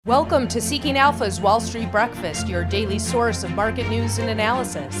Welcome to Seeking Alpha's Wall Street Breakfast, your daily source of market news and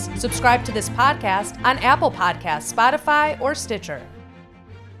analysis. Subscribe to this podcast on Apple Podcasts, Spotify, or Stitcher.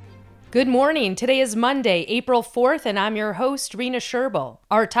 Good morning. Today is Monday, April 4th, and I'm your host, Rena Sherbel.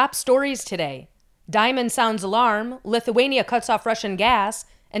 Our top stories today: Dimon sounds alarm, Lithuania cuts off Russian gas,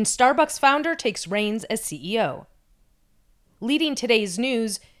 and Starbucks founder takes reins as CEO. Leading today's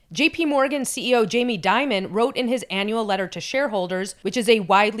news, JP Morgan CEO Jamie Dimon wrote in his annual letter to shareholders, which is a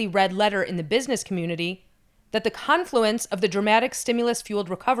widely read letter in the business community, that the confluence of the dramatic stimulus-fueled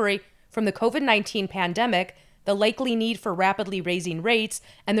recovery from the COVID-19 pandemic, the likely need for rapidly raising rates,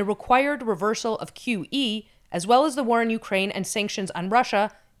 and the required reversal of QE, as well as the war in Ukraine and sanctions on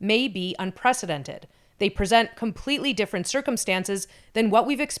Russia, may be unprecedented. They present completely different circumstances than what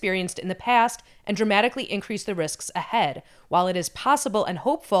we've experienced in the past and dramatically increase the risks ahead. While it is possible and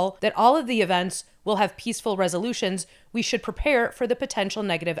hopeful that all of the events will have peaceful resolutions, we should prepare for the potential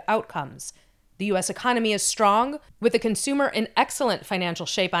negative outcomes. The U.S. economy is strong, with the consumer in excellent financial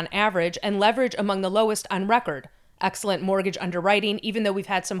shape on average and leverage among the lowest on record. Excellent mortgage underwriting, even though we've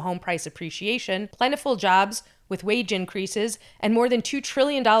had some home price appreciation, plentiful jobs with wage increases, and more than $2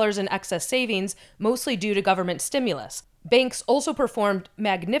 trillion in excess savings, mostly due to government stimulus. Banks also performed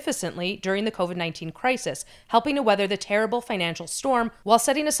magnificently during the COVID-19 crisis, helping to weather the terrible financial storm while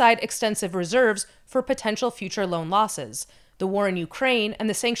setting aside extensive reserves for potential future loan losses. The war in Ukraine and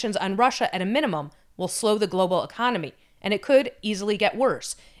the sanctions on Russia at a minimum will slow the global economy, and it could easily get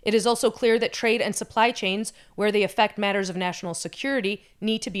worse. It is also clear that trade and supply chains, where they affect matters of national security,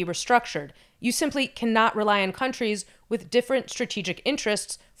 need to be restructured. You simply cannot rely on countries with different strategic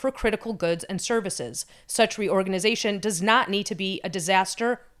interests for critical goods and services. Such reorganization does not need to be a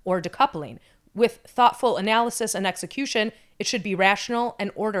disaster or decoupling. With thoughtful analysis and execution, it should be rational and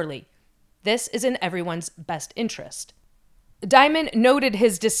orderly. This is in everyone's best interest. Dimon noted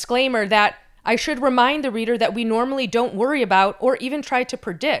his disclaimer that I should remind the reader that we normally don't worry about or even try to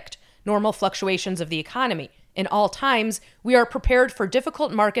predict normal fluctuations of the economy. In all times, we are prepared for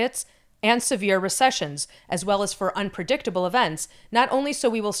difficult markets and severe recessions, as well as for unpredictable events, not only so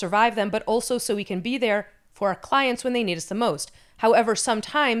we will survive them, but also so we can be there for our clients when they need us the most. However,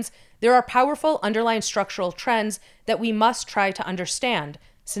 sometimes there are powerful underlying structural trends that we must try to understand,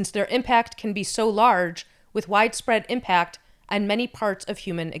 since their impact can be so large, with widespread impact on many parts of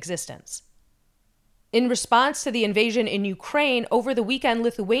human existence. In response to the invasion in Ukraine, over the weekend,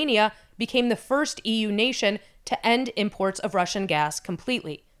 Lithuania became the first EU nation to end imports of Russian gas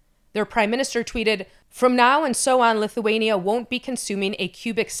completely. Their prime minister tweeted, "From now and so on, Lithuania won't be consuming a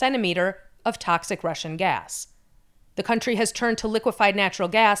cubic centimeter of toxic Russian gas." The country has turned to liquefied natural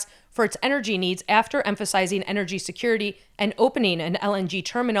gas for its energy needs after emphasizing energy security and opening an LNG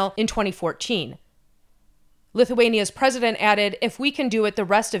terminal in 2014. Lithuania's president added, "If we can do it, the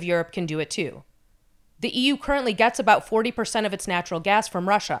rest of Europe can do it too." The EU currently gets about 40% of its natural gas from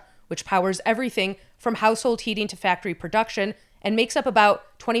Russia, which powers everything from household heating to factory production and makes up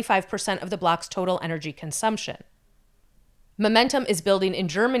about 25% of the bloc's total energy consumption. Momentum is building in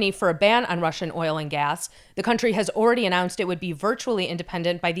Germany for a ban on Russian oil and gas. The country has already announced it would be virtually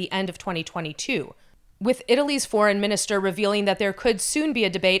independent by the end of 2022, with Italy's foreign minister revealing that there could soon be a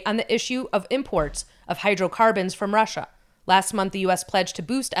debate on the issue of imports of hydrocarbons from Russia. Last month, the U.S. pledged to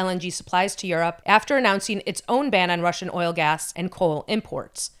boost LNG supplies to Europe after announcing its own ban on Russian oil, gas, and coal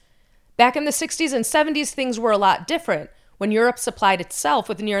imports. Back in the 60s and 70s, things were a lot different when Europe supplied itself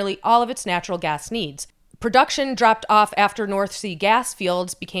with nearly all of its natural gas needs. Production dropped off after North Sea gas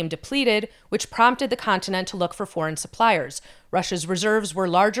fields became depleted, which prompted the continent to look for foreign suppliers. Russia's reserves were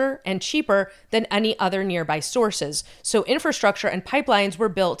larger and cheaper than any other nearby sources, so infrastructure and pipelines were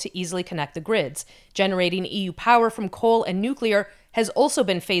built to easily connect the grids. Generating EU power from coal and nuclear has also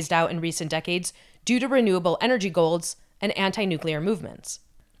been phased out in recent decades due to renewable energy goals and anti-nuclear movements.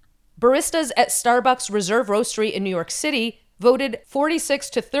 Baristas at Starbucks Reserve Roastery in New York City voted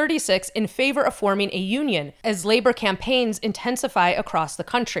 46 to 36 in favor of forming a union as labor campaigns intensify across the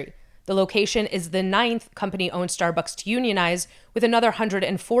country. The location is the 9th company-owned Starbucks to unionize, with another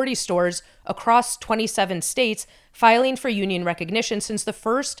 140 stores across 27 states filing for union recognition since the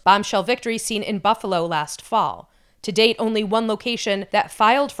first bombshell victory seen in Buffalo last fall. To date, only one location that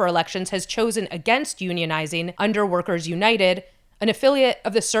filed for elections has chosen against unionizing under Workers United, an affiliate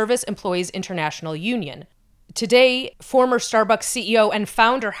of the Service Employees International Union. Today, former Starbucks CEO and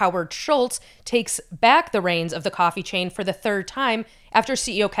founder Howard Schultz takes back the reins of the coffee chain for the third time after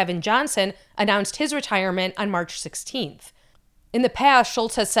CEO Kevin Johnson announced his retirement on March 16th. In the past,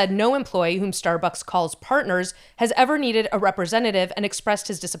 Schultz has said no employee whom Starbucks calls partners has ever needed a representative and expressed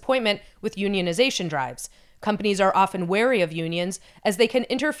his disappointment with unionization drives. Companies are often wary of unions as they can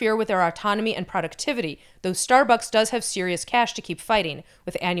interfere with their autonomy and productivity, though Starbucks does have serious cash to keep fighting,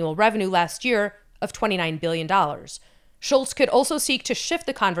 with annual revenue last year of $29 billion. Schultz could also seek to shift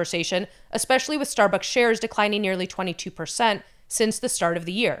the conversation, especially with Starbucks shares declining nearly 22% since the start of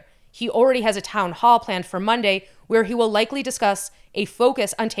the year. He already has a town hall planned for Monday where he will likely discuss a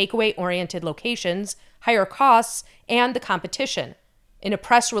focus on takeaway-oriented locations, higher costs, and the competition. In a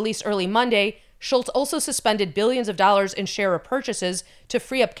press release early Monday, Schultz also suspended billions of dollars in share repurchases to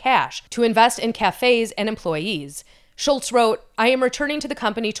free up cash to invest in cafes and employees. Schultz wrote, "I am returning to the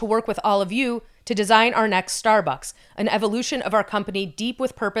company to work with all of you to design our next Starbucks, an evolution of our company deep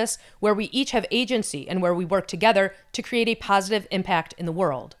with purpose where we each have agency and where we work together to create a positive impact in the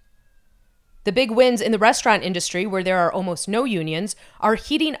world." The big wins in the restaurant industry, where there are almost no unions, are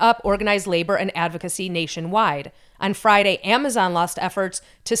heating up organized labor and advocacy nationwide. On Friday, Amazon lost efforts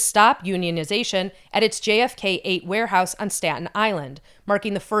to stop unionization at its JFK 8 warehouse on Staten Island,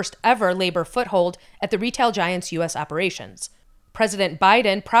 marking the first ever labor foothold at the retail giant's U.S. operations. President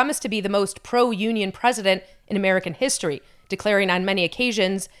Biden promised to be the most pro-union president in American history, declaring on many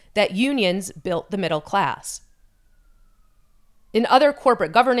occasions that unions built the middle class. In other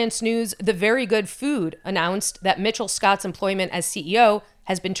corporate governance news, the Very Good Food announced that Mitchell Scott's employment as CEO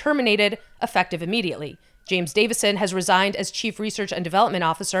has been terminated effective immediately. James Davison has resigned as Chief Research and Development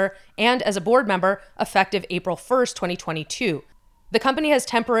Officer and as a board member effective April 1st, 2022. The company has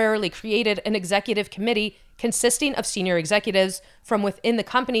temporarily created an executive committee consisting of senior executives from within the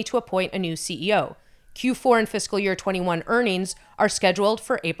company to appoint a new CEO. Q4 and fiscal year 21 earnings are scheduled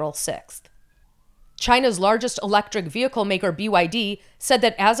for April 6th. China's largest electric vehicle maker, BYD, said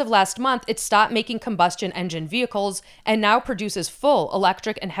that as of last month, it stopped making combustion engine vehicles and now produces full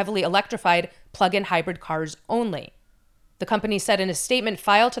electric and heavily electrified plug-in hybrid cars only. The company said in a statement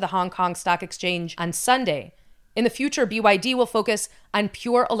filed to the Hong Kong Stock Exchange on Sunday, in the future, BYD will focus on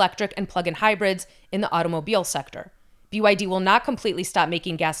pure electric and plug-in hybrids in the automobile sector. BYD will not completely stop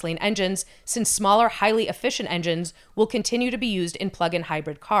making gasoline engines, since smaller, highly efficient engines will continue to be used in plug-in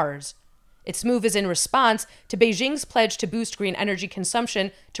hybrid cars. Its move is in response to Beijing's pledge to boost green energy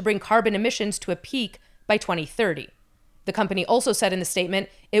consumption to bring carbon emissions to a peak by 2030. The company also said in the statement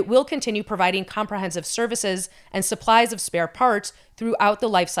it will continue providing comprehensive services and supplies of spare parts throughout the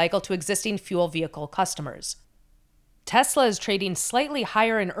life cycle to existing fuel vehicle customers. Tesla is trading slightly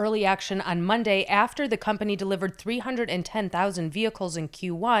higher in early action on Monday after the company delivered 310,000 vehicles in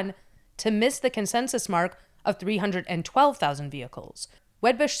Q1 to miss the consensus mark of 312,000 vehicles.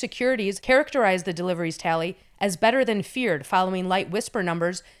 Wedbush Securities characterized the deliveries tally as better than feared following light whisper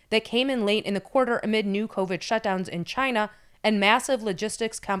numbers that came in late in the quarter amid new COVID shutdowns in China and massive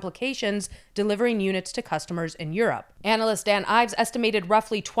logistics complications delivering units to customers in Europe. Analyst Dan Ives estimated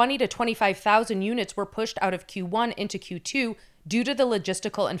roughly 20 to 25,000 units were pushed out of Q1 into Q2 due to the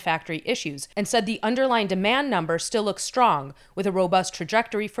logistical and factory issues, and said the underlying demand number still looks strong, with a robust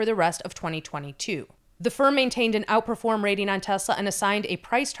trajectory for the rest of 2022. The firm maintained an outperform rating on Tesla and assigned a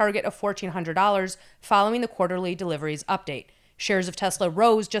price target of $1,400 following the quarterly deliveries update. Shares of Tesla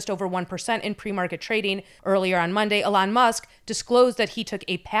rose just over 1% in pre-market trading. Earlier on Monday, Elon Musk disclosed that he took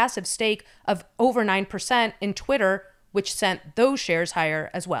a passive stake of over 9% in Twitter, which sent those shares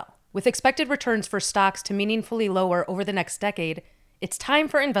higher as well. With expected returns for stocks to meaningfully lower over the next decade, it's time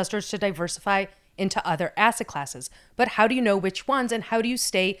for investors to diversify into other asset classes. But how do you know which ones, and how do you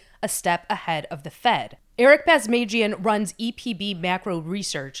stay a step ahead of the Fed? Eric Basmajian runs EPB Macro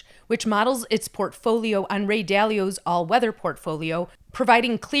Research, which models its portfolio on Ray Dalio's all-weather portfolio,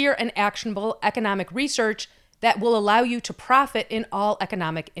 providing clear and actionable economic research that will allow you to profit in all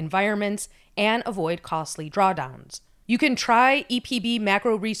economic environments and avoid costly drawdowns. You can try EPB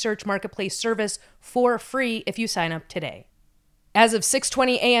Macro Research Marketplace service for free if you sign up today. As of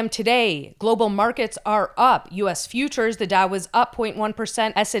 6:20 a.m. today, global markets are up. U.S. futures, the Dow was up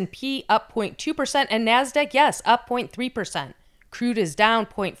 0.1%, S&P up 0.2%, and NASDAQ, yes, up 0.3%. Crude is down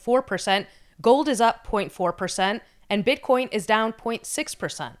 0.4%, gold is up 0.4%, and Bitcoin is down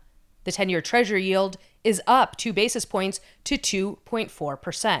 0.6%. The 10-year Treasury yield is up 2 basis points to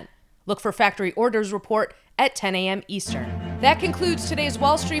 2.4%. Look for factory orders report at 10 a.m. Eastern. That concludes today's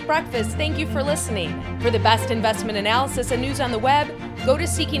Wall Street Breakfast. Thank you for listening. For the best investment analysis and news on the web, go to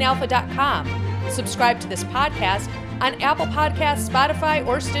seekingalpha.com. Subscribe to this podcast on Apple Podcasts, Spotify,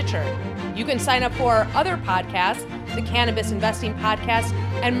 or Stitcher. You can sign up for our other podcasts, the Cannabis Investing Podcast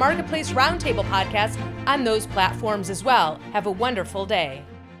and Marketplace Roundtable Podcast, on those platforms as well. Have a wonderful day.